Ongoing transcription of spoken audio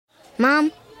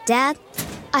Mom, Dad,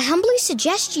 I humbly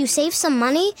suggest you save some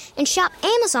money and shop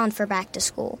Amazon for back to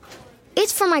school.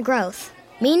 It's for my growth,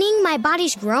 meaning my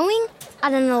body's growing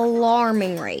at an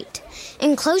alarming rate.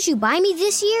 And clothes you buy me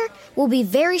this year will be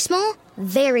very small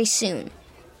very soon.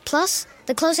 Plus,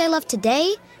 the clothes I love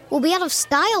today will be out of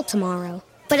style tomorrow.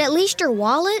 But at least your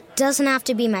wallet doesn't have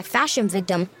to be my fashion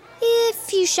victim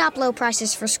if you shop low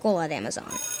prices for school at Amazon.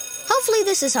 Hopefully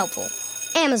this is helpful.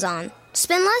 Amazon.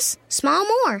 Spend less, smile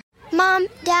more. Mom,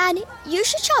 Dad, you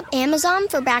should shop Amazon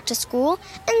for back to school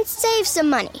and save some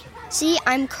money. See,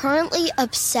 I'm currently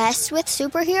obsessed with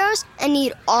superheroes and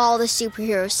need all the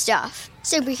superhero stuff.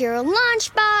 Superhero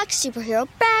lunchbox, superhero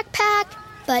backpack.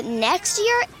 But next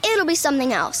year, it'll be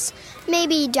something else.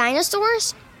 Maybe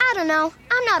dinosaurs? I don't know.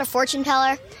 I'm not a fortune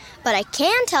teller. But I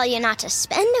can tell you not to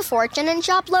spend a fortune and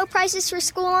shop low prices for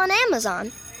school on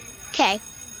Amazon. Okay,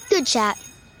 good chat.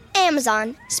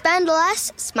 Amazon. Spend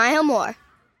less, smile more.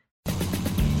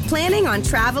 Planning on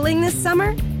traveling this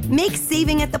summer? Make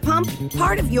saving at the pump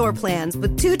part of your plans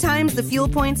with 2 times the fuel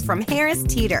points from Harris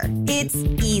Teeter. It's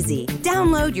easy.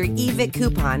 Download your eVic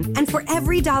coupon, and for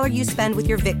every $1 you spend with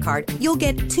your Vic card, you'll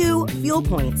get 2 fuel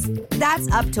points. That's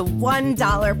up to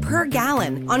 $1 per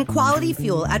gallon on quality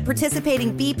fuel at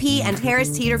participating BP and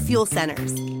Harris Teeter fuel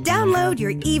centers. Download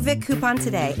your eVic coupon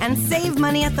today and save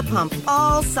money at the pump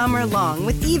all summer long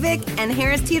with eVic and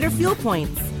Harris Teeter fuel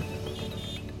points.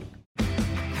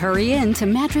 Hurry in to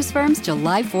Mattress Firm's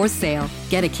July 4th sale.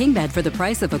 Get a king bed for the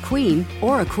price of a queen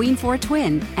or a queen for a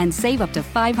twin and save up to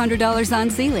 $500 on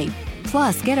Sealy.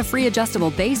 Plus, get a free adjustable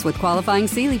base with qualifying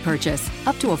Sealy purchase,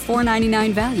 up to a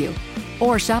 $499 value.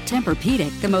 Or shop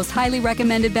Tempur-Pedic, the most highly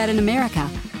recommended bed in America,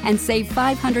 and save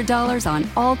 $500 on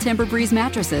all Tempur-Breeze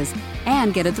mattresses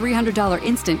and get a $300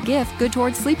 instant gift good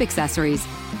towards sleep accessories.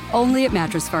 Only at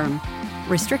Mattress Firm.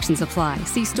 Restrictions apply.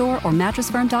 See store or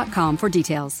mattressfirm.com for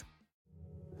details.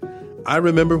 I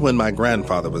remember when my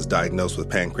grandfather was diagnosed with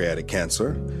pancreatic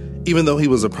cancer. Even though he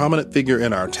was a prominent figure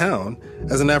in our town,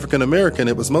 as an African American,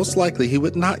 it was most likely he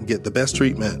would not get the best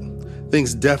treatment.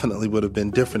 Things definitely would have been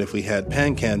different if we had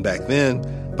PanCan back then,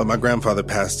 but my grandfather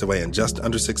passed away in just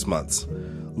under 6 months.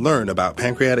 Learn about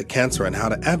pancreatic cancer and how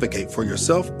to advocate for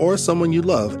yourself or someone you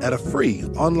love at a free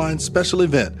online special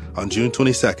event on June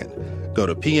 22nd. Go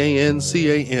to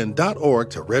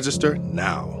PANCAN.org to register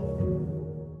now.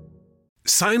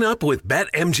 Sign up with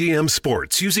BetMGM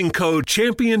Sports using code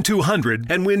CHAMPION200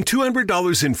 and win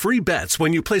 $200 in free bets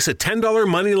when you place a $10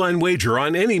 moneyline wager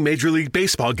on any Major League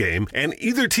Baseball game and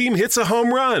either team hits a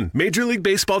home run. Major League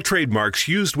Baseball trademarks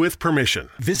used with permission.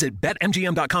 Visit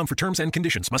BetMGM.com for terms and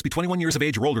conditions. Must be 21 years of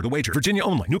age or older to wager. Virginia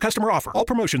only. New customer offer. All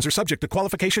promotions are subject to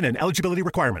qualification and eligibility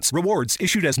requirements. Rewards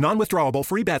issued as non-withdrawable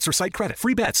free bets or site credit.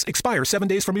 Free bets expire 7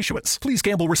 days from issuance. Please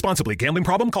gamble responsibly. Gambling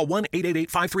problem? Call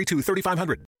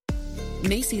 1-888-532-3500.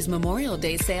 Macy's Memorial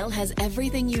Day sale has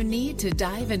everything you need to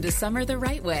dive into summer the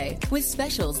right way, with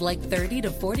specials like 30 to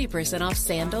 40% off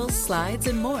sandals, slides,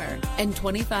 and more, and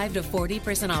 25 to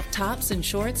 40% off tops and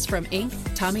shorts from Inc.,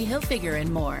 Tommy Hilfiger,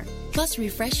 and more. Plus,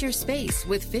 refresh your space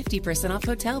with 50% off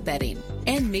hotel bedding.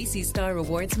 And Macy's Star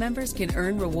Rewards members can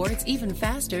earn rewards even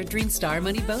faster during Star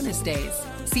Money Bonus Days.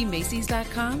 See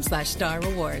Macys.com/Star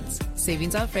Rewards.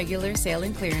 Savings off regular sale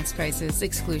and clearance prices.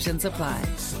 Exclusions apply.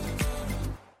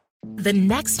 The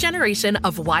next generation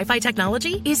of Wi-Fi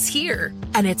technology is here,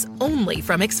 and it's only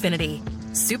from Xfinity.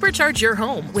 Supercharge your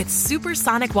home with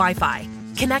supersonic Wi-Fi.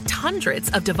 Connect hundreds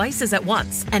of devices at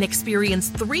once and experience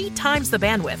 3 times the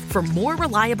bandwidth for more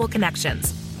reliable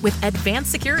connections with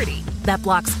advanced security that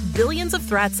blocks billions of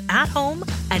threats at home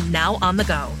and now on the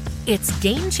go. It's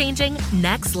game-changing,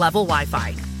 next-level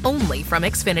Wi-Fi, only from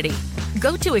Xfinity.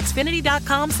 Go to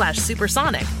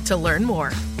Xfinity.com/supersonic to learn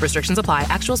more. Restrictions apply.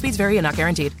 Actual speeds vary and not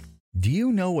guaranteed. Do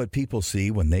you know what people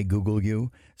see when they Google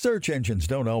you? Search engines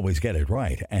don't always get it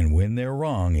right, and when they're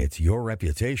wrong, it's your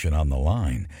reputation on the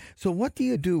line. So what do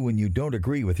you do when you don't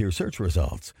agree with your search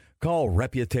results? Call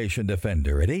Reputation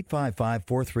Defender at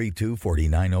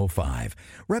 855-432-4905.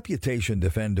 Reputation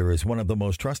Defender is one of the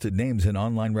most trusted names in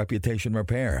online reputation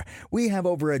repair. We have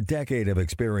over a decade of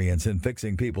experience in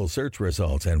fixing people's search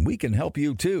results, and we can help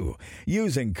you too.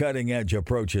 Using cutting-edge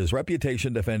approaches,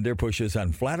 Reputation Defender pushes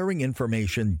unflattering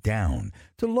information down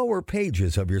to lower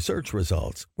pages of your search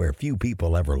results where few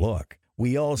people ever look.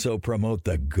 We also promote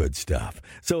the good stuff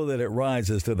so that it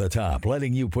rises to the top,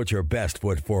 letting you put your best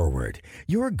foot forward.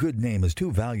 Your good name is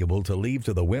too valuable to leave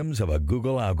to the whims of a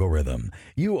Google algorithm.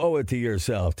 You owe it to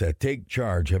yourself to take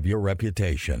charge of your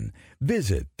reputation.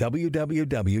 Visit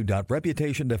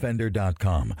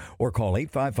www.reputationdefender.com or call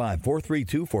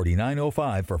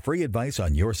 855-432-4905 for free advice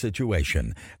on your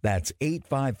situation. That's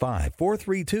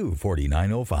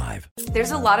 855-432-4905.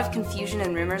 There's a lot of confusion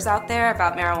and rumors out there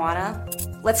about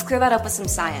marijuana. Let's clear that up with some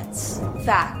science.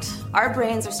 Fact, our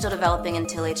brains are still developing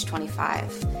until age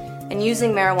 25. And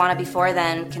using marijuana before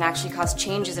then can actually cause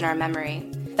changes in our memory.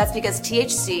 That's because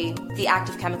THC, the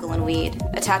active chemical in weed,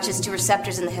 attaches to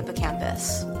receptors in the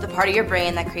hippocampus, the part of your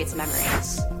brain that creates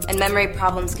memories. And memory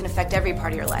problems can affect every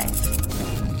part of your life.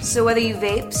 So whether you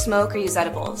vape, smoke, or use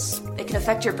edibles, it can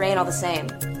affect your brain all the same.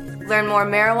 Learn more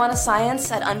marijuana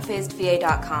science at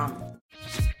unfazedva.com.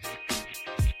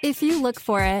 If you look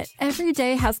for it, every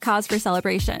day has cause for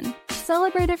celebration.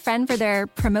 Celebrate a friend for their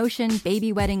promotion,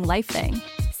 baby wedding, life thing.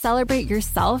 Celebrate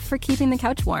yourself for keeping the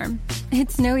couch warm.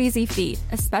 It's no easy feat,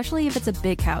 especially if it's a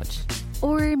big couch.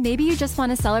 Or maybe you just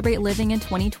want to celebrate living in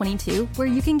 2022, where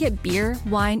you can get beer,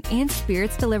 wine, and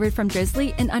spirits delivered from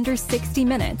Drizzly in under 60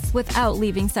 minutes without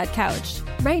leaving said couch.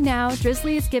 Right now,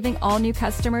 Drizzly is giving all new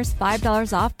customers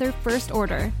 $5 off their first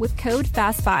order with code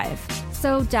FAST5.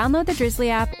 So download the Drizzly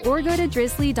app or go to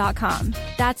drizzly.com.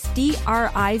 That's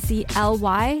DRIZLY.com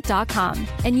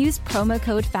and use promo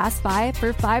code FAST5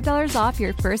 for $5 off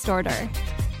your first order.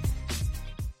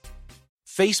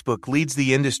 Facebook leads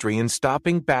the industry in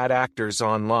stopping bad actors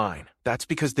online. That's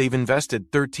because they've invested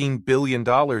 $13 billion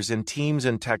in teams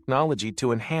and technology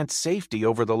to enhance safety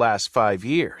over the last 5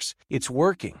 years. It's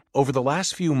working. Over the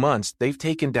last few months, they've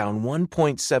taken down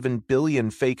 1.7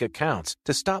 billion fake accounts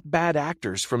to stop bad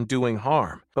actors from doing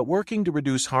harm. But working to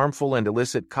reduce harmful and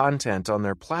illicit content on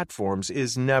their platforms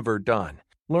is never done.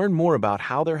 Learn more about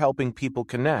how they're helping people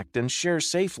connect and share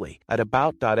safely at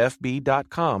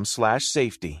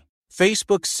about.fb.com/safety.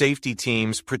 Facebook's safety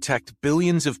teams protect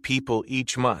billions of people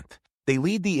each month. They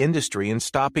lead the industry in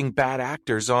stopping bad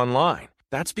actors online.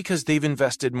 That's because they've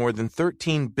invested more than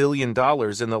 $13 billion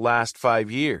in the last 5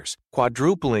 years,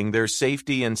 quadrupling their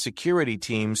safety and security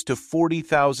teams to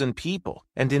 40,000 people,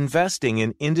 and investing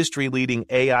in industry-leading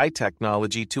AI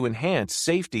technology to enhance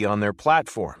safety on their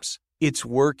platforms. It's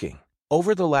working.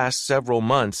 Over the last several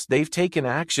months, they've taken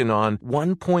action on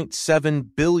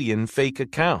 1.7 billion fake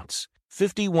accounts,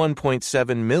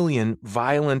 51.7 million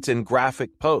violent and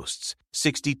graphic posts,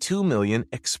 62 million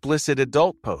explicit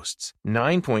adult posts,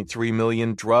 9.3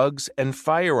 million drugs and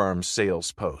firearms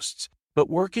sales posts. But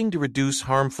working to reduce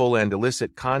harmful and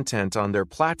illicit content on their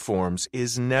platforms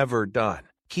is never done.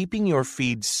 Keeping your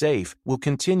feed safe will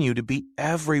continue to be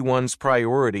everyone's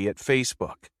priority at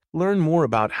Facebook. Learn more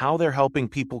about how they're helping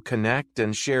people connect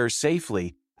and share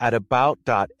safely at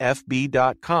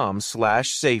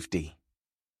about.fb.com/safety.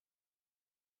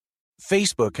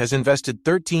 Facebook has invested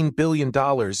 $13 billion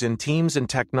in teams and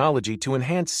technology to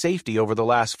enhance safety over the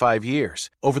last 5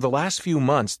 years. Over the last few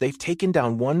months, they've taken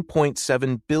down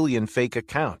 1.7 billion fake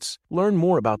accounts. Learn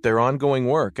more about their ongoing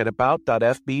work at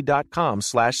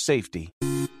about.fb.com/safety.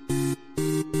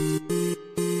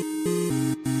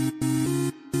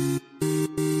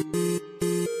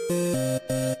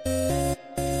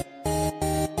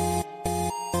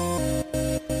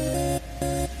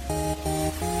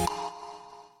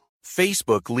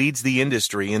 Facebook leads the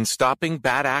industry in stopping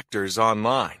bad actors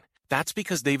online. That's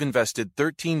because they've invested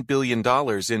 $13 billion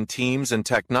in teams and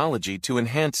technology to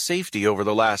enhance safety over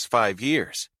the last 5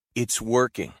 years. It's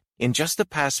working. In just the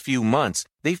past few months,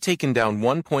 they've taken down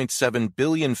 1.7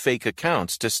 billion fake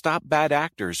accounts to stop bad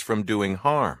actors from doing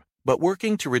harm. But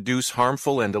working to reduce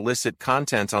harmful and illicit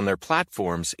content on their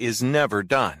platforms is never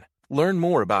done. Learn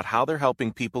more about how they're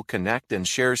helping people connect and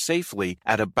share safely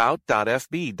at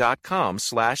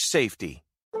about.fb.com/safety.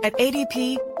 At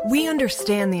ADP, we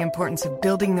understand the importance of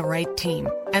building the right team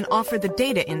and offer the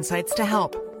data insights to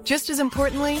help. Just as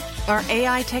importantly, our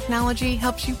AI technology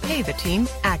helps you pay the team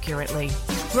accurately.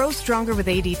 Grow stronger with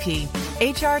ADP.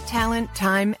 HR, talent,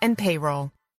 time, and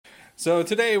payroll. So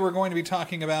today we're going to be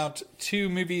talking about two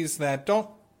movies that don't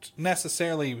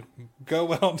necessarily go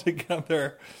well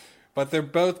together, but they're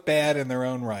both bad in their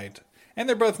own right. And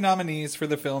they're both nominees for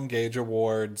the Film Gauge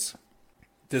Awards,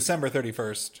 December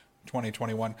 31st,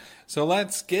 2021. So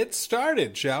let's get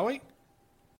started, shall we?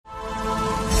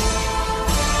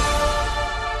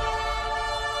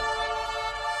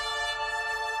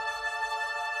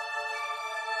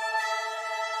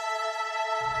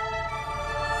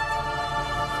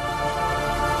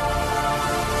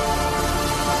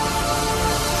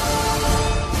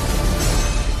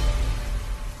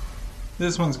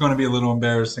 This one's going to be a little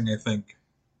embarrassing, I think,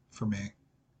 for me.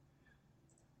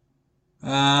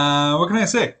 What can I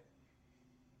say?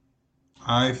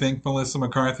 I think Melissa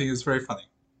McCarthy is very funny.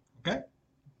 Okay?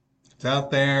 It's out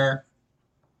there.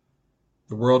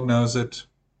 The world knows it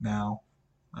now.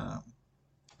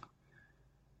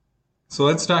 So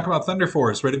let's talk about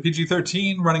Thunderforce. Rated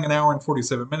PG-13, running an hour and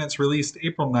 47 minutes. Released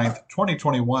April 9th,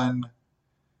 2021.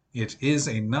 It is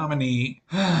a nominee.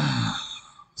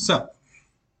 So,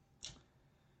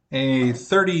 a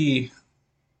 30,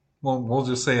 well, we'll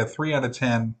just say a 3 out of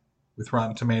 10 with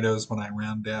Rotten Tomatoes when I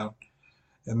round down.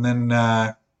 And then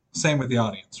same with the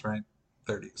audience, right?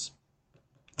 30s.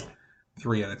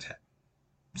 3 out of 10.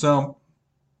 So,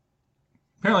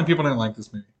 apparently people didn't like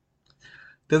this movie.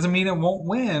 Doesn't mean it won't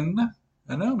win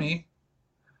a Nomi.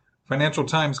 Financial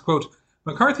Times, quote,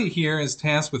 McCarthy here is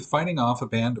tasked with fighting off a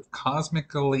band of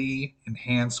cosmically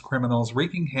enhanced criminals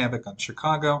wreaking havoc on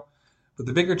Chicago, but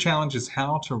the bigger challenge is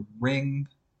how to wring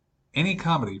any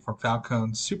comedy from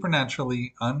Falcone's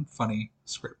supernaturally unfunny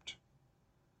script.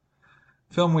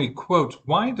 Film Week, quote,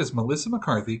 why does Melissa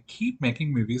McCarthy keep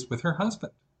making movies with her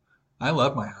husband? I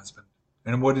love my husband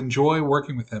and would enjoy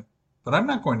working with him, but I'm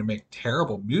not going to make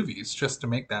terrible movies just to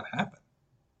make that happen.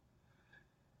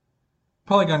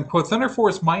 Polygon, quote,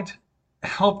 Thunderforce might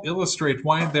help illustrate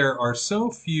why there are so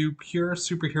few pure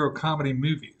superhero comedy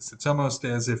movies. It's almost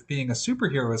as if being a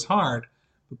superhero is hard,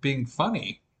 but being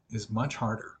funny is much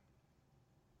harder.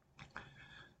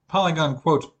 Polygon,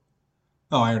 quote,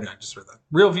 I just read that.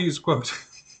 Real Views, quote,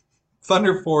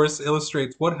 Thunderforce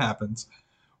illustrates what happens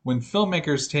when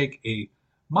filmmakers take a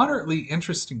moderately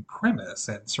interesting premise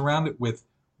and surround it with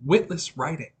witless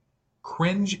writing,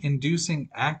 cringe-inducing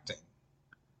acting,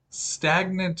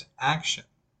 stagnant action,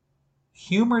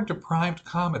 humor-deprived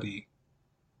comedy,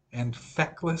 and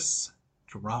feckless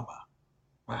drama.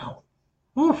 Wow.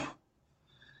 Oof.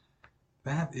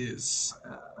 That is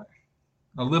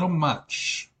a little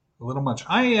much. A little much.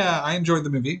 I enjoyed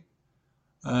the movie.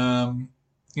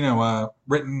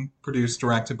 Written, produced,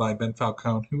 directed by Ben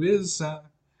Falcone, who is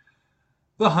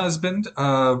the husband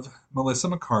of Melissa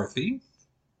McCarthy.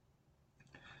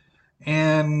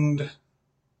 And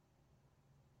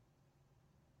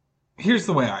here's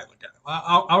the way I look at it.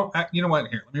 You know what?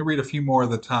 Here, let me read a few more of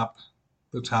the top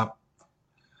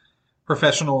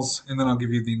professionals, and then I'll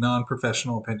give you the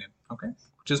non-professional opinion. Okay,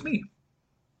 which is me.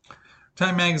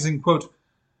 Time Magazine, quote,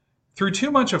 through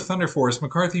too much of Thunderforce,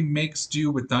 McCarthy makes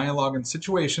do with dialogue and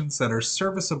situations that are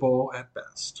serviceable at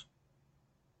best.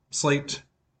 Slate,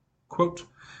 quote,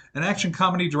 an action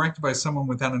comedy directed by someone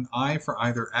without an eye for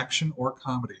either action or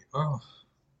comedy. Oh,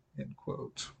 end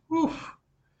quote. Oof.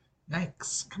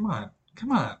 Yikes. Come on.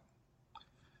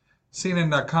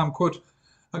 CNN.com, quote,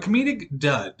 a comedic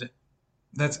dud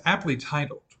that's aptly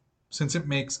titled, since it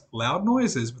makes loud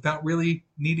noises without really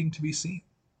needing to be seen.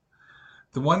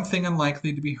 The one thing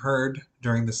unlikely to be heard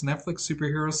during this Netflix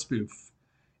superhero spoof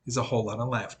is a whole lot of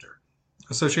laughter.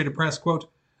 Associated Press, quote,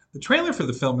 the trailer for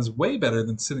the film is way better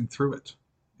than sitting through it.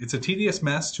 It's a tedious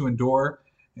mess to endure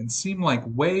and seem like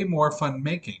way more fun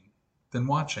making than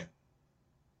watching.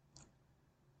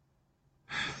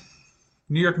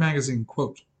 New York Magazine,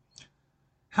 quote,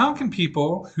 how can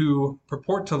people who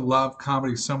purport to love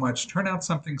comedy so much turn out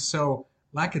something so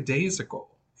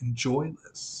lackadaisical and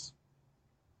joyless?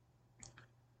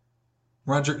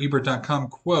 RogerEbert.com,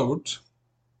 quote,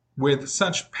 with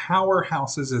such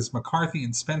powerhouses as McCarthy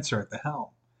and Spencer at the helm,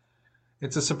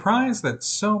 it's a surprise that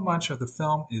so much of the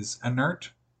film is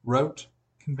inert, rote,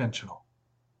 conventional.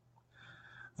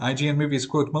 IGN Movies,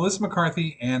 quote, Melissa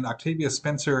McCarthy and Octavia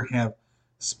Spencer have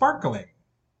sparkling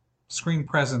screen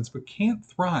presence but can't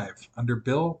thrive under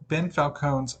Ben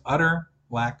Falcone's utter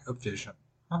lack of vision.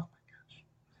 Oh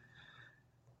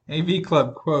my gosh. AV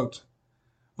Club, quote,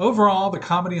 overall, the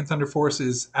comedy in Thunderforce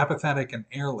is apathetic and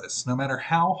airless, no matter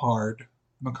how hard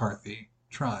McCarthy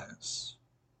tries.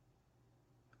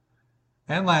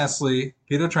 And lastly,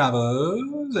 Peter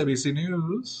Travers, ABC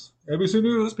News,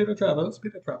 Peter Travers,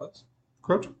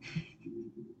 quote,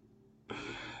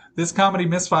 this comedy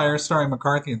misfire starring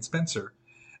McCarthy and Spencer,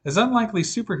 as unlikely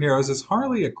superheroes as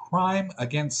hardly a crime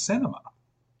against cinema.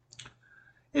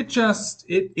 It just,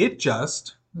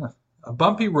 a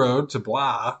bumpy road to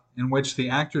blah in which the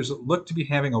actors look to be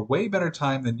having a way better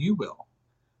time than you will.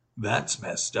 That's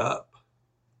messed up.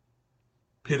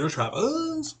 Peter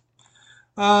Travers.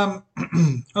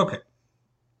 Okay.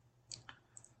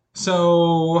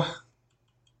 So,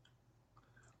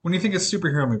 when you think of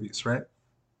superhero movies, right?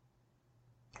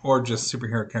 Or just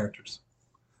superhero characters,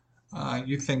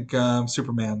 you think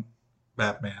Superman,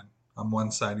 Batman on one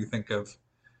side. You think of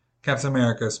Captain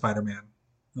America, Spider-Man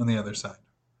on the other side.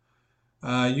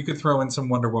 You could throw in some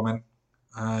Wonder Woman,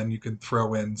 and you could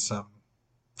throw in some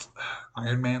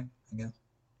Iron Man, I guess.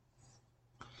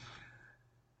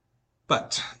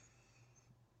 But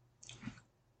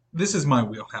this is my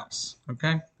wheelhouse,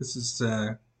 okay? This is,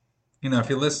 if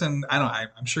you listen,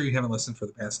 I'm sure you haven't listened for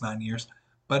the past 9 years,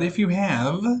 but if you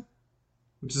have,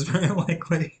 which is very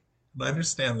likely, I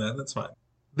understand that, that's fine.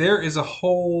 There is a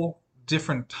whole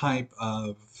different type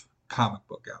of comic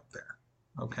book out there,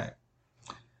 okay?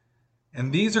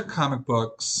 And these are comic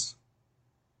books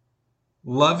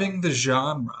loving the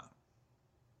genre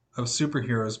of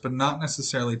superheroes, but not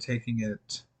necessarily taking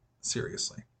it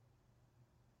seriously.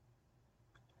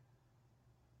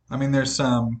 I mean, there's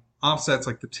some offsets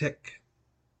like The Tick.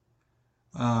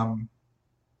 The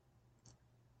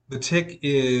Tick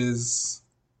is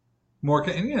more,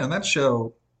 and that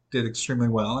show did extremely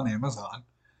well on Amazon,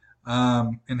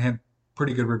 and had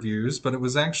pretty good reviews, but it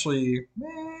was actually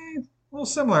a little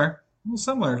similar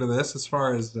to this as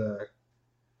far as the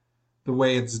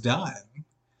way it's done.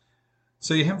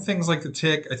 So you have things like The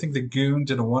Tick. I think The Goon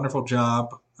did a wonderful job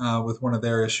with one of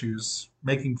their issues,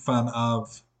 making fun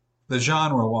of the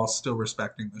genre while still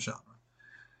respecting the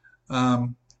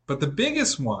genre. But the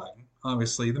biggest one,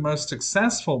 obviously, the most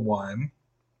successful one,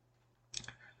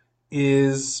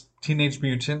 is Teenage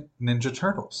Mutant Ninja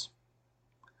Turtles.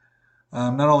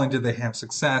 Not only did they have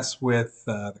success with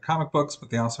the comic books, but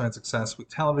they also had success with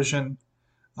television,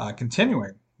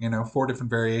 continuing, 4 different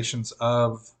variations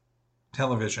of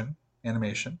television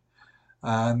animation,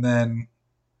 and then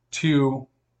 2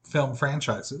 film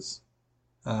franchises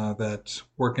that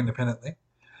work independently,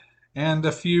 and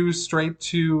a few straight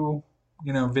to,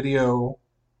 video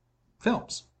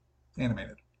films,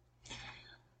 animated.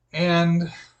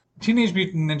 And Teenage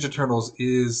Mutant Ninja Turtles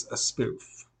is a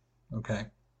spoof, okay?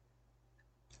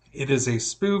 It is a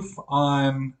spoof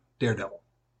on Daredevil.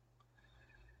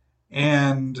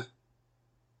 And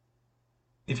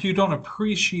if you don't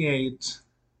appreciate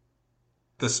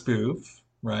the spoof,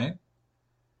 right?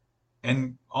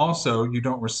 And also you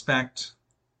don't respect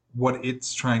what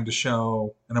it's trying to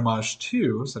show an homage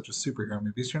to, such as superhero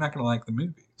movies, you're not going to like the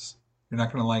movies. You're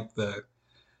not going to like the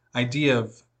idea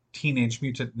of Teenage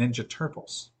Mutant Ninja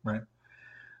Turtles, right?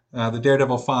 The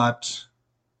Daredevil fought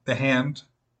the Hand.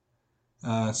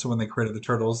 So when they created the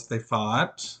Turtles, they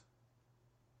fought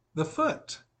the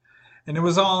Foot. And it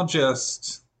was all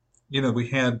just, we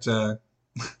had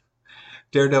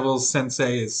Daredevil's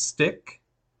sensei is Stick.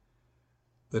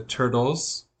 The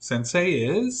Turtles' sensei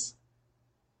is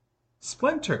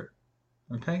Splinter.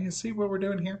 Okay, you see what we're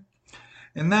doing here?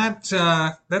 And that's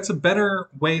a better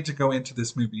way to go into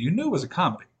this movie. You knew it was a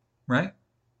comedy, right?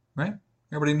 Right?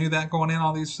 Everybody knew that going in,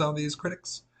 all these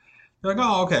critics. They're like,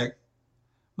 oh, okay.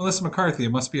 Melissa McCarthy,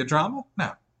 it must be a drama?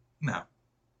 No,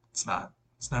 it's not.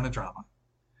 It's not a drama.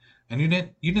 And you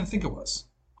didn't think it was.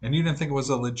 And you didn't think it was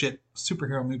a legit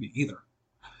superhero movie either.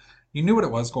 You knew what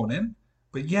it was going in,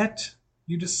 but yet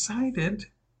you decided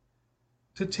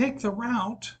to take the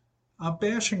route of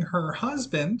bashing her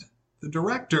husband, the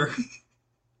director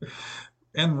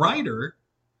and writer,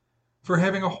 for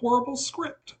having a horrible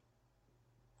script.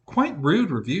 Quite rude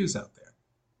reviews out there.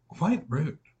 Quite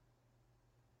rude.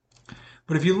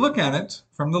 But if you look at it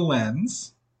from the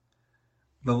lens,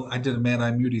 I did a Mad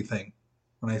Eye Moody thing.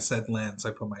 When I said lens,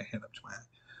 I put my hand up to my eye.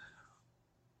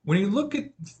 When you look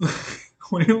at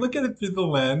it through the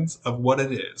lens of what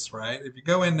it is, right? If you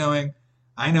go in knowing,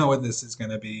 I know what this is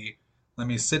going to be. Let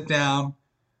me sit down,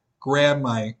 grab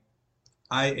I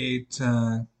ate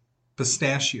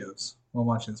pistachios while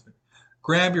watching this movie.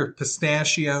 Grab your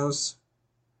pistachios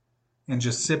and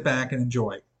just sit back and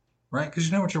enjoy, right? Because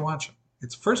you know what you're watching.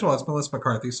 First of all, it's Melissa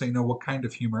McCarthy, so you know what kind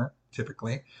of humor,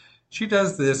 typically. She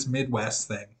does this Midwest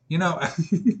thing.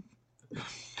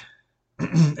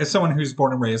 As someone who's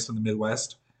born and raised in the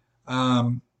Midwest,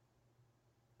 whenever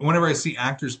I see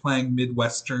actors playing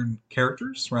Midwestern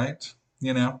characters, right?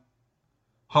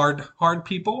 Hard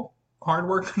people,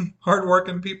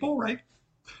 hard-working people, right?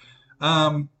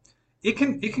 It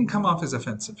can come off as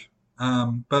offensive.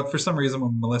 But for some reason,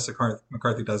 when Melissa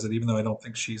McCarthy does it, even though I don't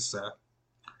think she's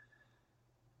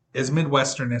as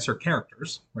Midwestern as her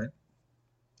characters, right?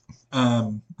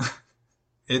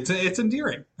 It's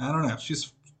endearing. I don't know.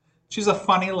 She's a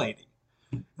funny lady,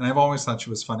 and I've always thought she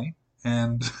was funny.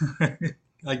 And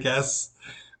I guess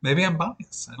maybe I'm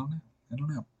biased. I don't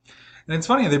know. And it's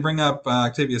funny they bring up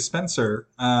Octavia Spencer.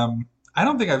 I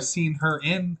don't think I've seen her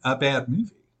in a bad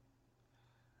movie,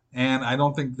 and I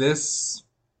don't think this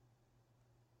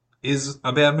is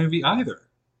a bad movie either.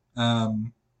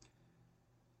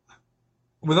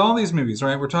 With all these movies,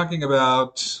 right? We're talking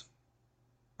about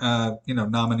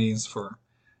nominees for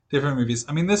different movies.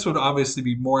 I mean, this would obviously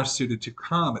be more suited to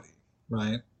comedy,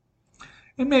 right?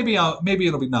 And maybe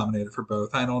it'll be nominated for both.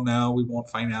 I don't know. We won't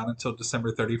find out until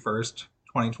December 31st,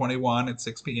 2021 at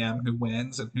 6 p.m. who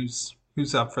wins and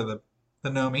who's up for the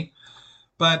Nomi.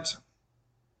 But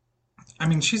I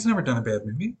mean, she's never done a bad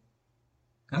movie.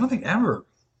 I don't think ever.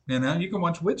 You know, you can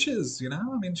watch Witches, you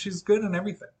know? I mean, she's good in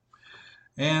everything.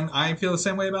 And I feel the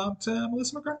same way about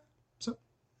Melissa McCarthy. So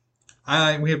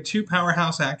we have two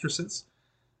powerhouse actresses.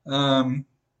 And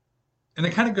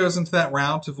it kind of goes into that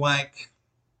route of like,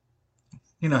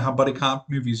 you know, how buddy cop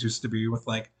movies used to be with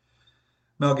like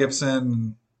Mel Gibson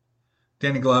and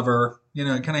Danny Glover. You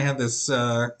know, it kind of had this,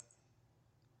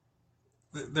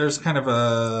 there's kind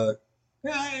of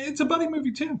it's a buddy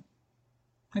movie too.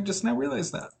 I just now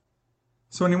realized that.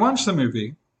 So when you watch the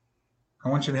movie, I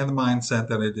want you to have the mindset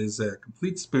that it is a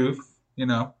complete spoof. You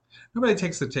know, nobody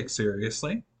takes the Tick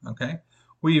seriously. Okay,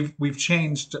 we've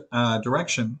changed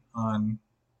direction on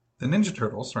the Ninja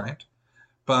Turtles, right?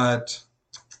 But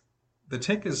the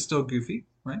Tick is still goofy,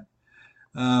 right?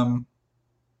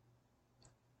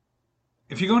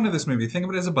 If you go into this movie, think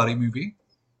of it as a buddy movie,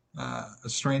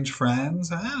 estranged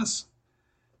friends. Yes,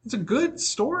 it's a good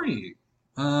story.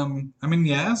 I mean,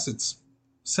 yes, it's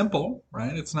simple,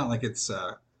 right? It's not like it's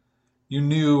you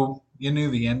knew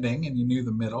the ending and you knew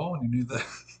the middle and you knew the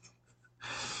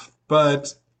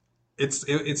but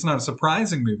it's not a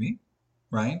surprising movie,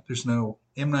 right? There's no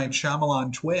M. Night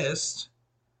Shyamalan twist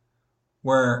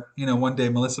where, you know, one day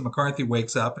Melissa McCarthy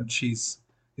wakes up and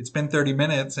it's been 30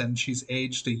 minutes and she's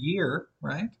aged a year,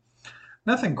 right?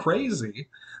 Nothing crazy,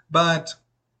 but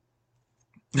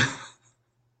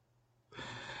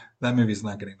that movie's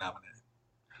not getting nominated.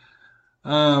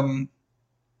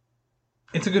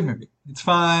 It's a good movie. It's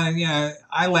fine. Yeah,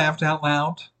 I laughed out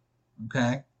loud.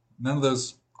 Okay, none of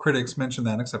those critics mentioned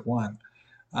that except one.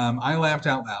 I laughed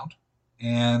out loud,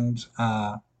 and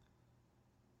I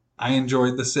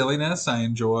enjoyed the silliness. I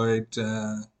enjoyed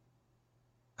it.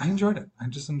 I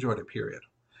just enjoyed it. Period.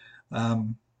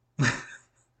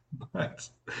 But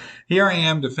here I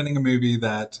am defending a movie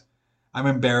that I'm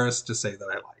embarrassed to say that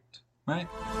I liked. Right.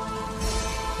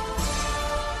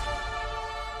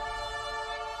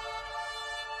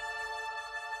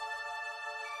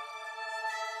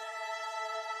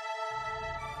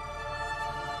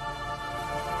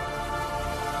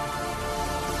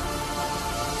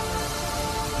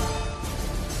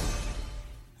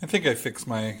 I think I fixed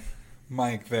my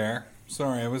mic there.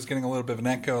 Sorry, I was getting a little bit of an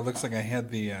echo. It looks like I had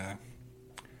the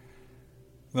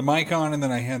mic on and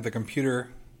then I had the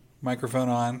computer microphone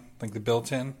on, like the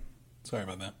built-in. Sorry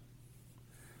about that.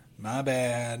 My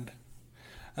bad.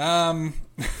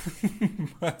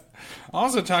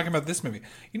 Also talking about this movie.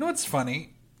 You know what's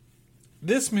funny?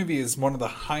 This movie is one of the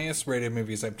highest rated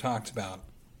movies I've talked about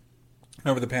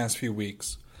over the past few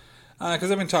weeks. Because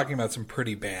I've been talking about some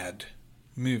pretty bad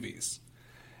movies.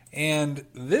 And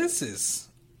this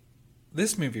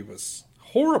movie was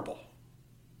horrible.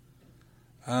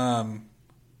 But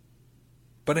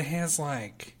it has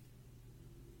like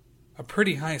a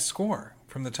pretty high score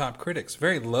from the top critics.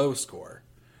 Very low score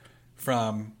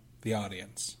from the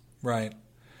audience, right?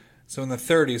 So in the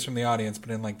 30s from the audience, but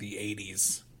in like the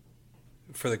 80s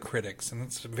for the critics. And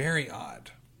it's very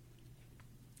odd.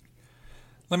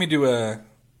 Let me do an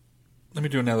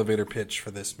elevator pitch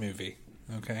for this movie,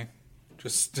 okay?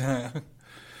 Just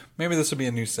maybe this will be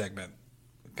a new segment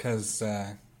because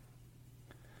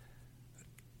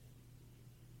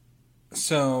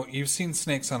so you've seen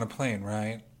Snakes on a Plane,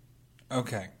 right?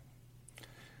 Okay.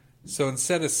 So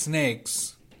instead of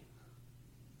snakes,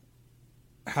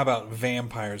 how about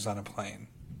vampires on a plane?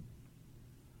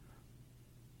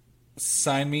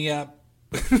 Sign me up.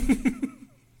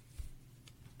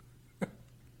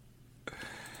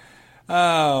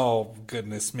 Oh,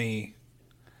 goodness me.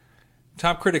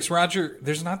 Top critics, Roger,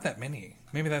 there's not that many.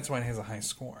 Maybe that's why it has a high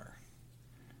score.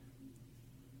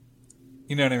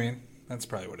 You know what I mean? That's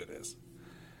probably what it is.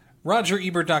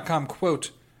 RogerEbert.com,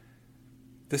 quote,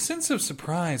 "The sense of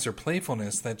surprise or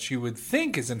playfulness that you would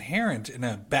think is inherent in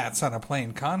a bats on a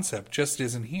plane concept just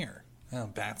isn't here." Oh,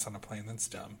 bats on a plane, that's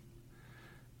dumb.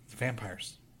 It's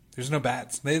vampires. There's no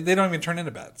bats. They don't even turn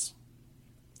into bats.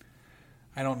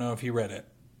 I don't know if you read it.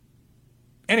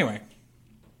 Anyway,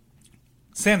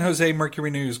 San Jose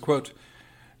Mercury News, quote,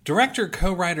 "Director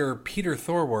co-writer Peter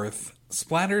Thorwarth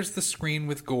splatters the screen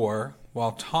with gore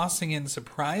while tossing in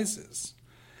surprises,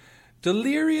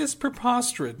 delirious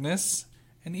preposterousness,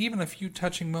 and even a few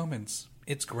touching moments.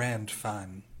 It's grand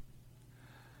fun."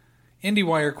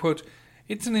 IndieWire, quote,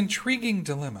 "It's an intriguing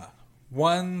dilemma,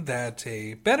 one that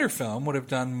a better film would have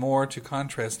done more to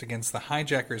contrast against the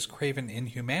hijacker's craven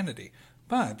inhumanity,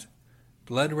 but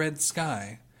Blood Red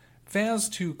Sky fails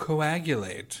to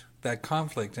coagulate that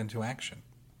conflict into action.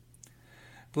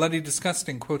 Bloody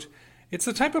Disgusting, quote, "It's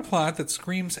the type of plot that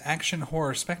screams action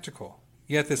horror spectacle,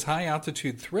 yet this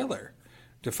high-altitude thriller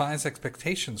defies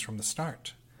expectations from the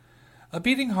start. A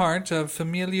beating heart of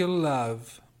familial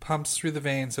love pumps through the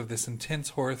veins of this intense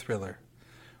horror thriller,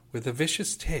 with a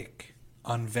vicious take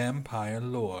on vampire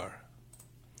lore."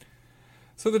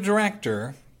 So the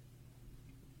director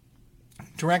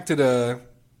directed a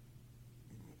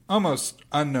almost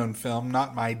unknown film,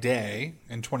 Not My Day,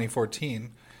 in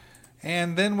 2014,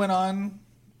 and then went on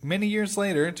many years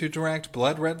later to direct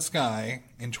Blood Red Sky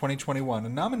in 2021, a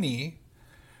nominee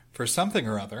for something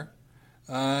or other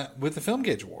with the Film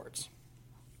Gauge Awards.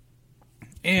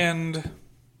 And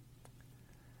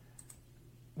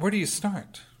where do you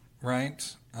start,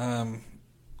 right?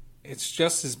 It's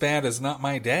just as bad as Not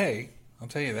My Day, I'll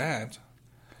tell you that.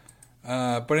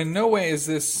 But in no way is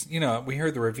this, we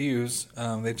heard the reviews.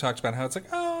 They talked about how it's like,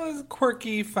 oh, it's a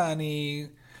quirky, funny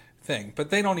thing. But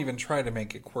they don't even try to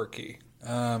make it quirky.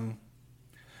 A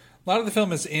lot of the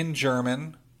film is in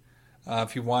German.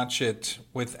 If you watch it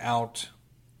without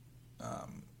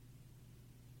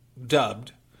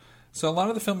dubbed. So a lot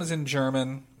of the film is in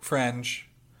German, French.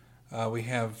 We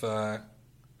have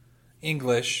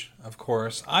English, of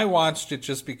course. I watched it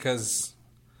just because...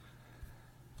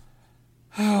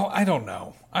 Oh, I don't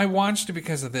know. I watched it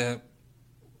because of this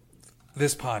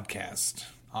podcast,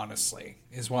 honestly,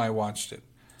 is why I watched it.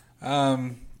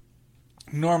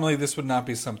 Normally, this would not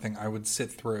be something I would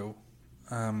sit through.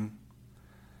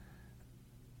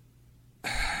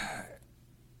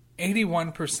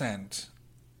 81%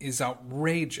 is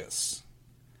outrageous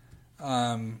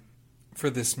for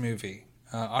this movie.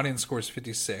 Audience score is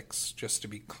 56, just to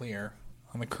be clear,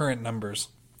 on the current numbers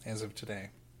as of today.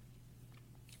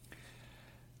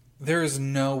 There is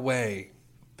no way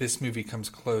this movie comes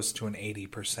close to an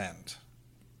 80%.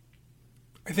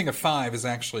 I think a 5 is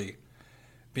actually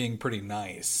being pretty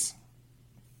nice.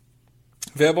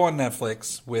 Available on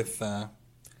Netflix with the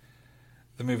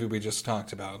movie we just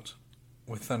talked about,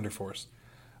 with Thunderforce.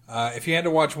 If you had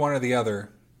to watch one or the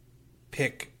other,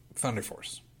 pick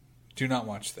Thunderforce. Do not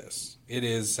watch this. It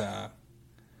is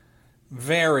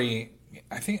very...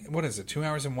 I think, what is it, 2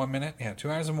 hours and 1 minute? Yeah,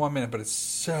 2 hours and 1 minute, but it's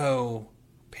so...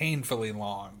 painfully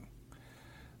long.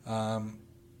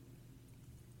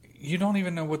 You don't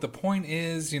even know what the point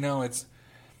is. I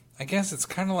guess it's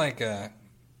kind of like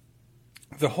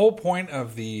the whole point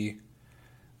of the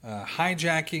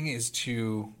hijacking is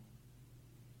to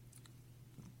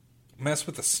mess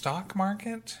with the stock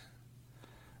market.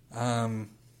 And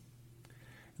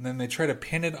then they try to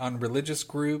pin it on religious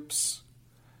groups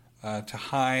to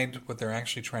hide what they're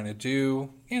actually trying to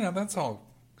do. That's all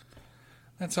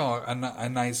a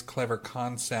nice, clever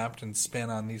concept and spin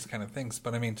on these kind of things.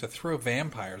 But, to throw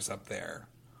vampires up there,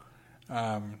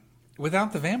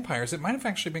 without the vampires, it might have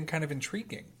actually been kind of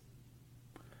intriguing.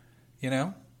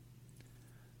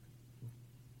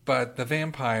 But the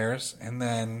vampires, and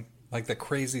then, like, the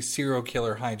crazy serial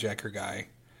killer hijacker guy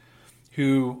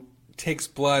who takes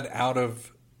blood out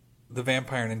of the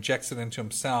vampire and injects it into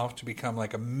himself to become,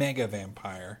 like, a mega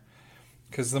vampire.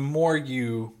 Because the more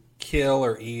you kill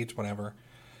or eat, whatever...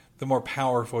 the more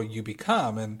powerful you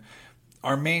become. And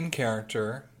our main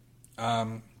character,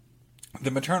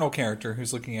 the maternal character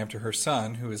who's looking after her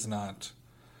son, who is not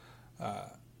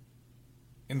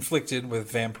inflicted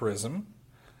with vampirism,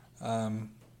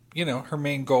 her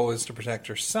main goal is to protect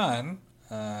her son.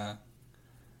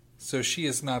 So she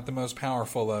is not the most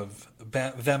powerful of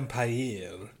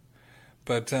vampire.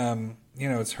 But,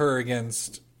 it's her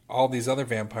against all these other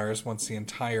vampires once the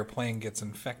entire plane gets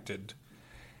infected.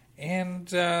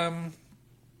 And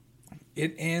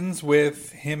it ends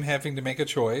with him having to make a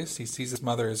choice. He sees his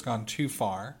mother has gone too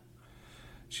far.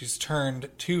 She's turned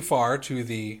too far to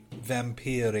the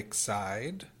vampiric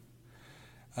side.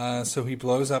 So he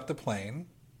blows up the plane,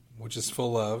 which is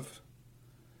full of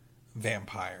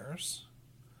vampires,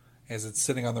 as it's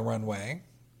sitting on the runway.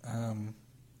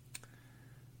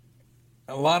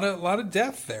 A lot of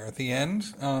death there at the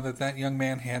end. That young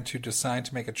man had to decide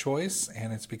to make a choice,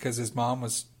 and it's because his mom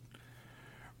was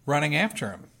running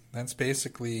after him. That's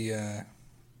basically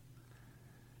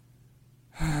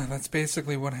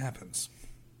what happens.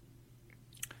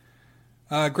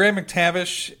 Graham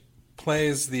McTavish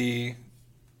plays the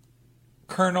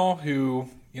colonel who,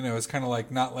 is kind of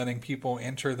like not letting people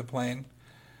enter the plane.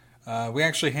 We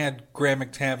actually had Graham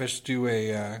McTavish do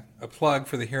a plug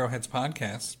for the Hero Heads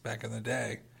podcast back in the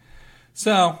day.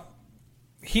 So,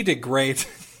 he did great.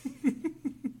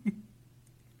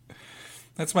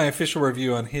 That's my official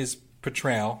review on his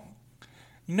portrayal.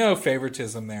 No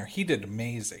favoritism there. He did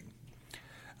amazing.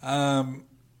 Dominic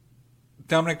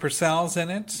Purcell's in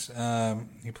it.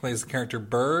 He plays the character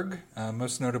Berg,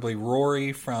 most notably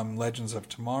Rory from Legends of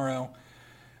Tomorrow,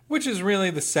 which is really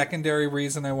the secondary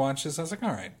reason I watched this. I was like, all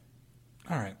right,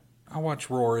 I'll watch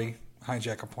Rory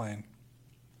hijack a plane.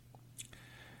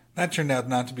 That turned out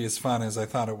not to be as fun as I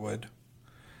thought it would.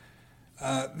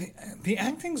 The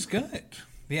acting's good.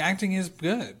 The acting is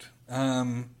good.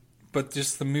 But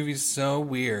just the movie's so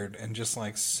weird and just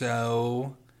like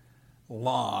so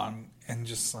long and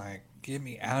just like, get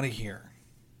me out of here.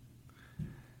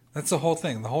 That's the whole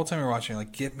thing. The whole time you're watching,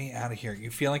 like, get me out of here. You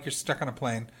feel like you're stuck on a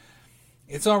plane.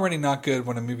 It's already not good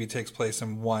when a movie takes place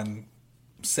in one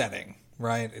setting,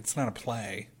 right? It's not a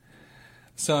play.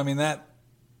 So, I mean, that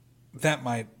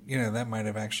might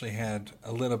have actually had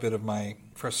a little bit of my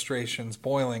frustrations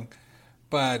boiling,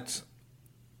 but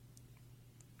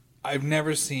I've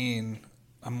never seen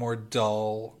a more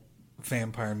dull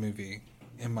vampire movie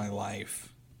in my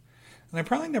life. And I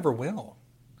probably never will.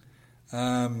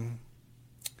 You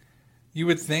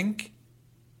would think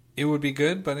it would be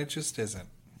good, but it just isn't.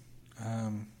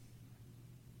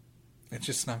 It's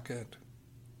just not good.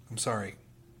 I'm sorry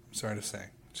to say.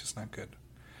 It's just not good.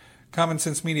 Common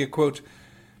Sense Media quote,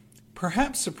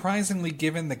 perhaps surprisingly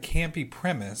given the campy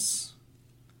premise,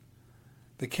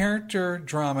 the character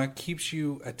drama keeps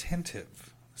you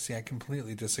attentive. See, I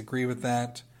completely disagree with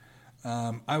that.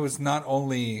 I was not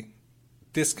only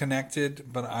disconnected,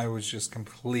 but I was just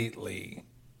completely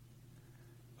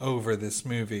over this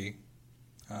movie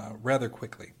rather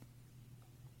quickly.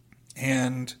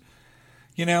 And,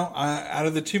 out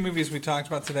of the two movies we talked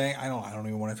about today, I don't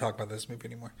even want to talk about this movie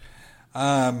anymore.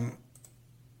 I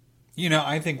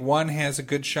think one has a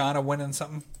good shot of winning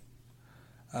something.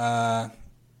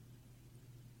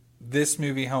 This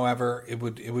movie, however, it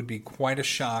would be quite a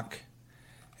shock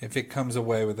if it comes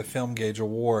away with a Film Gauge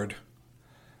award.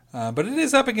 But it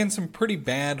is up against some pretty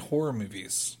bad horror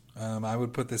movies. I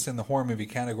would put this in the horror movie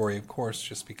category, of course,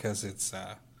 just because it's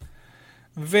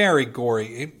very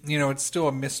gory. It's still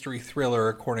a mystery thriller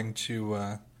according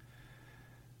to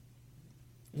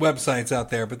websites out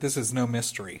there, but this is no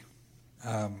mystery.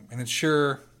 And it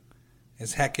sure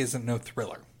as heck isn't no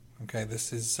thriller. Okay,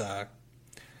 this is a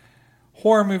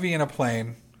horror movie in a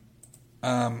plane.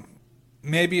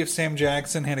 Maybe if Sam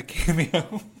Jackson had a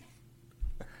cameo,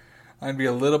 I'd be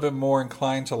a little bit more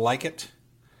inclined to like it.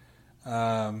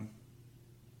 But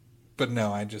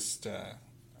no, I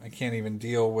can't even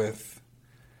deal with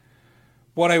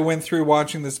what I went through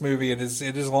watching this movie. It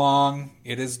is long.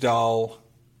 It is dull.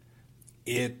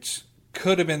 It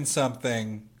could have been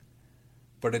something,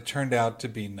 but it turned out to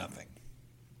be nothing.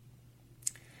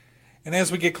 And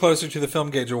as we get closer to the Film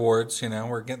Gauge Awards,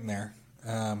 we're getting there.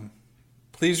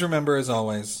 Please remember, as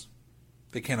always,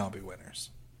 they can't all be winners.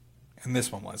 And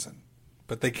this one wasn't.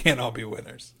 But they can't all be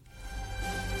winners.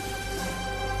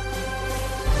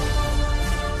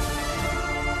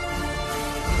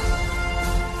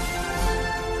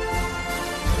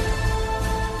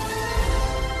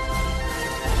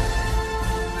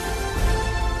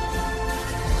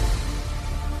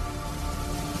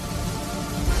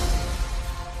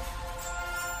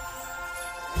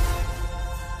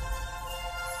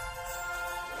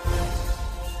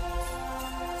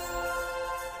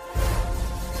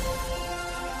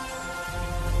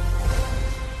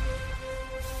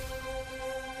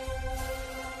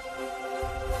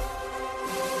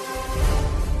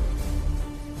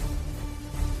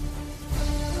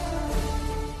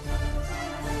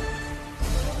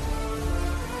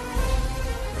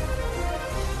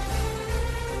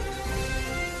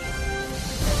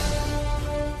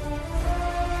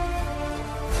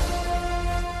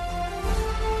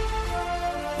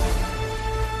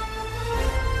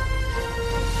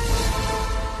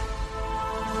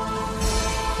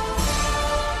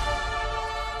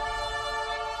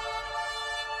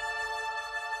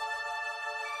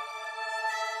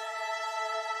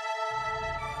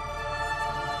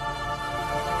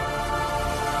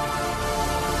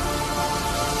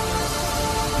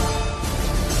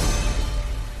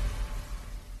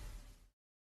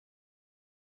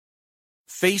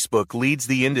 Facebook leads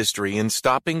the industry in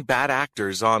stopping bad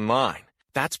actors online.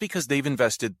 That's because they've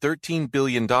invested $13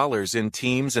 billion in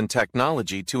teams and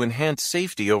technology to enhance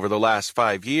safety over the last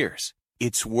 5 years.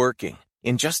 It's working.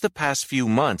 In just the past few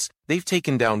months, they've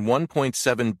taken down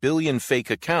 1.7 billion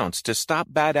fake accounts to stop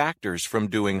bad actors from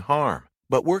doing harm.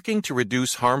 But working to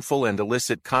reduce harmful and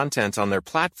illicit content on their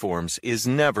platforms is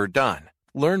never done.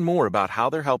 Learn more about how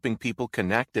they're helping people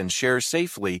connect and share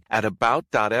safely at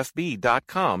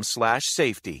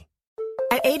about.fb.com/safety.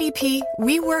 At ADP,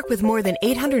 we work with more than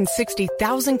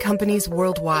 860,000 companies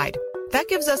worldwide. That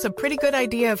gives us a pretty good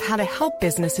idea of how to help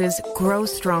businesses grow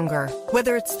stronger,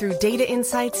 whether it's through data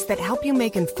insights that help you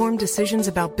make informed decisions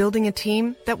about building a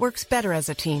team that works better as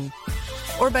a team,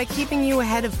 or by keeping you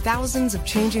ahead of thousands of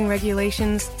changing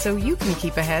regulations so you can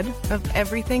keep ahead of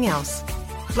everything else.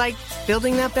 Like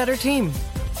building that better team.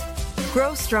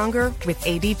 Grow stronger with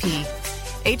ADP.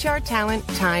 HR, talent,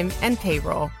 time, and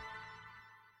payroll.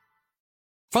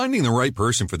 Finding the right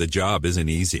person for the job isn't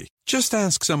easy. Just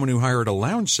ask someone who hired a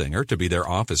lounge singer to be their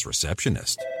office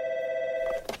receptionist.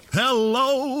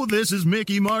 Hello, this is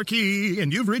Mickey Marquis,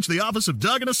 and you've reached the office of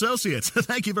Doug & Associates.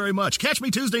 Thank you very much. Catch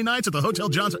me Tuesday nights at the Hotel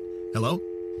Johnson. Hello?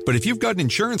 But if you've got an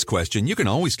insurance question, you can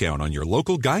always count on your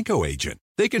local Geico agent.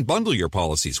 They can bundle your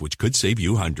policies, which could save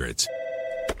you hundreds.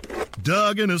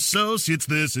 Doug & Associates,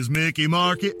 this is Mickey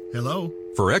Marquis. Hello?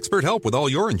 For expert help with all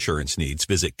your insurance needs,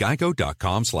 visit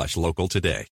geico.com/local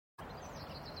today.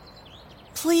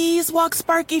 Please walk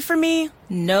Sparky for me.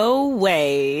 No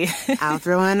way. I'll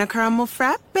throw in a caramel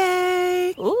frappe.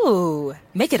 Ooh,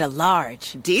 make it a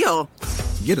large. Deal.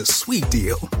 Get a sweet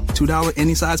deal. $2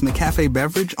 any size McCafe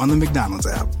beverage on the McDonald's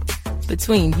app.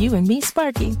 Between you and me,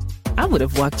 Sparky, I would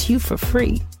have walked you for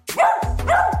free.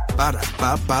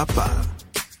 Ba-da-ba-ba-ba.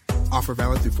 Offer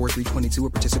valid through 4/3/22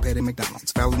 at participating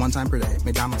McDonald's. Valid one time per day.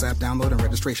 McDonald's app download and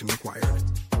registration required.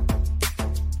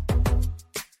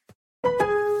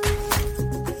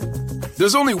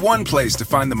 There's only one place to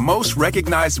find the most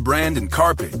recognized brand in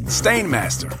carpet,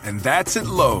 Stainmaster, and that's at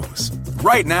Lowe's.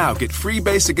 Right now, get free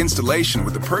basic installation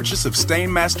with the purchase of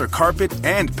Stainmaster carpet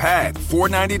and pad,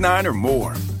 $4.99 or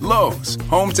more. Lowe's,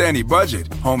 home to any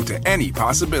budget, home to any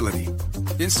possibility.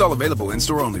 Install available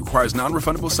in-store only. Requires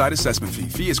non-refundable site assessment fee.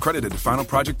 Fee is credited to final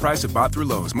project price if bought through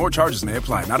Lowe's. More charges may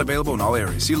apply. Not available in all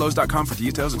areas. See Lowe's.com for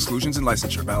details, exclusions, and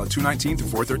licensure. Valid 2/19 through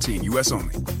 4/13. U.S.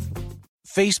 only.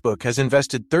 Facebook has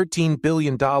invested $13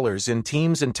 billion in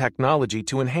teams and technology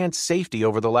to enhance safety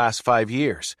over the last 5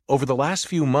 years. Over the last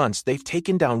few months, they've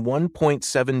taken down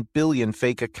 1.7 billion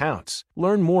fake accounts.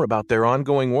 Learn more about their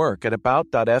ongoing work at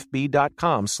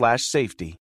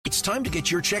about.fb.com/safety. It's time to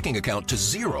get your checking account to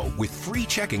zero with free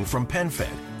checking from PenFed.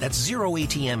 That's zero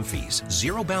ATM fees,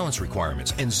 zero balance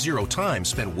requirements, and zero time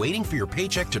spent waiting for your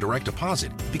paycheck to direct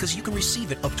deposit because you can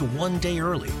receive it up to 1 day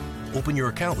early. Open your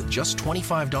account with just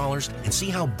 $25 and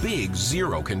see how big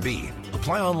zero can be.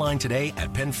 Apply online today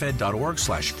at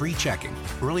PenFed.org/free checking.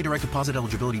 Early direct deposit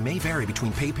eligibility may vary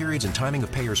between pay periods and timing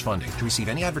of payers' funding. To receive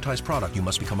any advertised product, you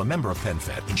must become a member of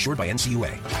PenFed, insured by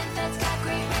NCUA.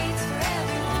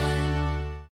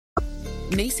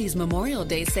 Macy's Memorial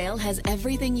Day sale has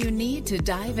everything you need to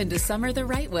dive into summer the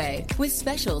right way, with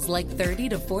specials like 30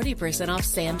 to 40% off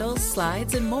sandals,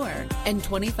 slides, and more, and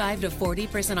 25 to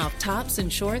 40% off tops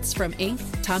and shorts from Inc.,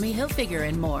 Tommy Hilfiger,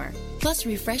 and more. Plus,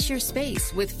 refresh your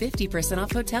space with 50%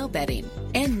 off hotel bedding.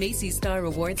 And Macy's Star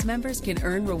Rewards members can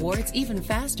earn rewards even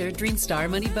faster during Star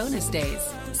Money bonus days.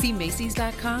 See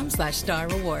Macys.com/Star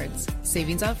Rewards.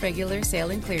 Savings off regular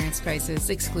sale and clearance prices.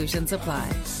 Exclusions apply.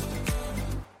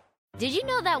 Did you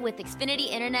know that with Xfinity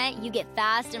Internet, you get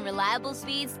fast and reliable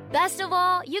speeds? Best of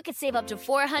all, you could save up to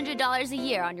 $400 a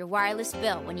year on your wireless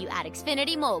bill when you add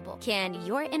Xfinity Mobile. Can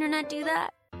your internet do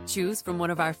that? Choose from one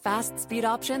of our fast speed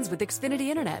options with Xfinity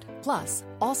Internet. Plus,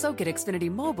 also get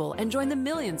Xfinity Mobile and join the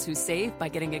millions who save by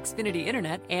getting Xfinity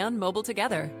Internet and mobile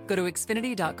together. Go to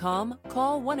Xfinity.com,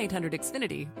 call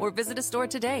 1-800-XFINITY, or visit a store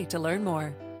today to learn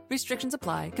more. Restrictions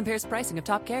apply. Compares pricing of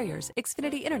top carriers.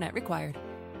 Xfinity Internet required.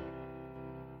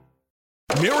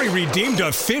 Mary redeemed a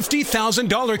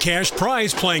 $50,000 cash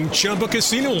prize playing Chumba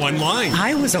Casino online.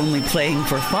 I was only playing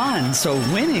for fun, so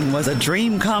winning was a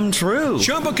dream come true.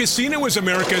 Chumba Casino is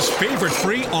America's favorite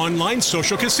free online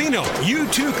social casino. You,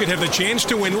 too, could have the chance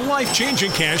to win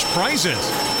life-changing cash prizes.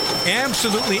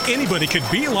 Absolutely anybody could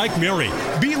be like Mary.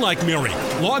 Be like Mary.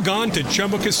 Log on to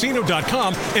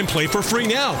ChumbaCasino.com and play for free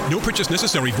now. No purchase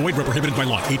necessary. Void where prohibited by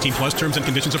law. 18 plus terms and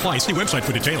conditions apply. See website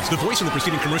for details. The voice in the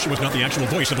preceding commercial was not the actual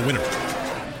voice of the winner.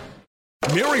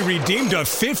 Mary redeemed a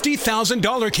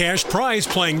 $50,000 cash prize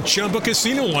playing Chumba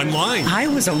Casino online. I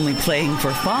was only playing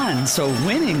for fun, so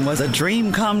winning was a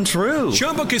dream come true.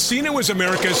 Chumba Casino is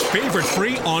America's favorite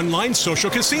free online social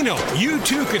casino. You,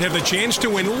 too, could have the chance to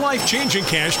win life-changing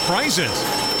cash prizes.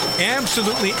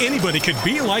 Absolutely anybody could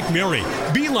be like Mary.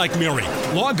 Be like Mary.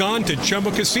 Log on to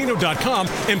ChumbaCasino.com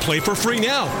and play for free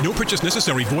now. No purchase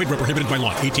necessary. Void where prohibited by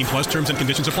law. 18 plus terms and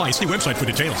conditions apply. See website for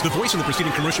details. The voice in the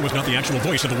preceding commercial was not the actual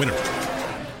voice of the winner.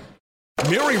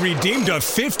 Mary redeemed a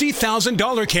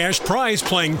 $50,000 cash prize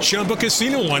playing Chumba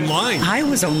Casino online. I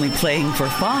was only playing for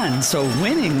fun, so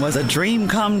winning was a dream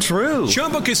come true.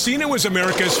 Chumba Casino is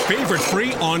America's favorite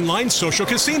free online social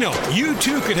casino. You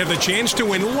too could have the chance to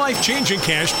win life-changing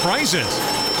cash prizes.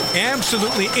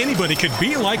 Absolutely anybody could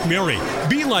be like Mary.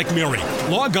 Be like Mary.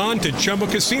 Log on to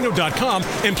ChumbaCasino.com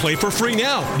and play for free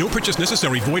now. No purchase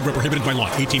necessary. Void where prohibited by law.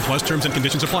 18 plus terms and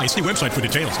conditions apply. See website for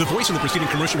details. The voice in the preceding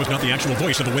commercial was not the actual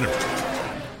voice of the winner.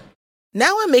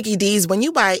 Now at Mickey D's, when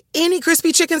you buy any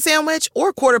crispy chicken sandwich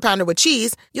or quarter pounder with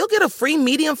cheese, you'll get a free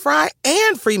medium fry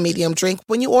and free medium drink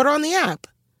when you order on the app.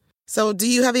 So do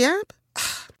you have the app?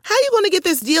 How are you going to get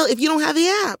this deal if you don't have the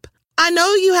app? I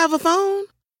know you have a phone.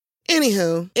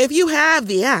 Anywho, if you have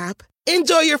the app,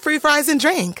 enjoy your free fries and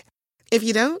drink. If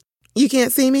you don't, you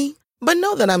can't see me, but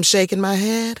know that I'm shaking my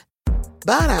head.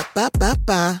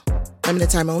 Ba-da-ba-ba-ba. Limited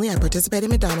time only at participating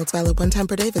McDonald's. Valid one time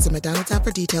per day. Visit McDonald's app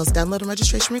for details. Download and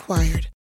registration required.